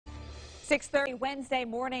6:30 Wednesday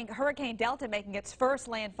morning, Hurricane Delta making its first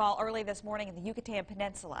landfall early this morning in the Yucatan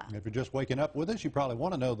Peninsula. If you're just waking up with us, you probably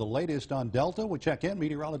want to know the latest on Delta. We check in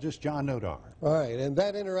meteorologist John Nodar. All right, and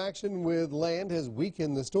that interaction with land has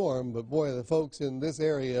weakened the storm, but boy, the folks in this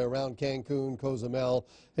area around Cancun, Cozumel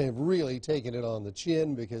have really taken it on the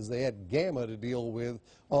chin because they had Gamma to deal with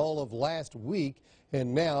all of last week,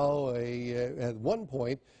 and now at one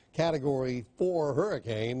point, Category 4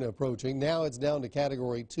 hurricane approaching. Now it's down to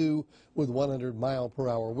Category 2 with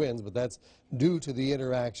 100-mile-per-hour winds, but that's due to the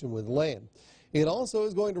interaction with land. It also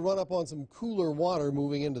is going to run up on some cooler water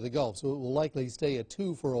moving into the Gulf, so it will likely stay at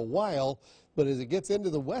 2 for a while, but as it gets into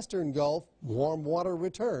the western Gulf, warm water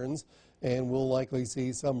returns, and we'll likely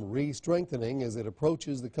see some re-strengthening as it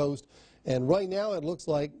approaches the coast. And right now it looks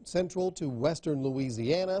like central to western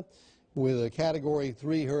Louisiana with a Category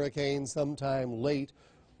 3 hurricane sometime late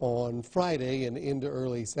on Friday and into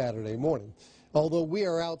early Saturday morning. Although we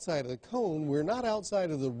are outside of the cone, we're not outside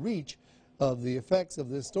of the reach of the effects of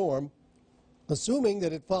this storm, assuming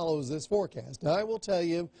that it follows this forecast. Now, I will tell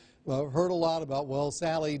you, I've heard a lot about, well,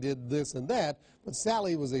 Sally did this and that, but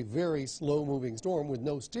Sally was a very slow-moving storm with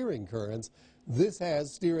no steering currents. This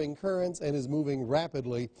has steering currents and is moving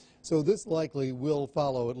rapidly, so this likely will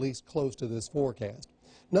follow at least close to this forecast.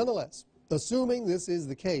 Nonetheless, assuming this is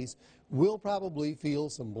the case, we'll probably feel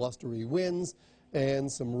some blustery winds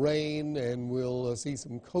and some rain, and we'll see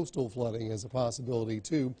some coastal flooding as a possibility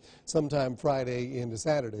too sometime Friday into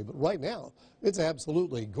Saturday. But right now, it's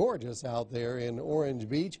absolutely gorgeous out there in Orange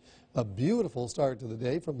Beach. A beautiful start to the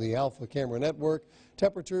day from the Alpha Camera Network.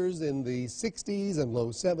 Temperatures in the 60s and low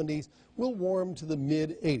 70s will warm to the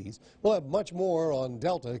mid 80s. We'll have much more on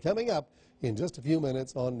Delta coming up in just a few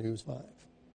minutes on News 5.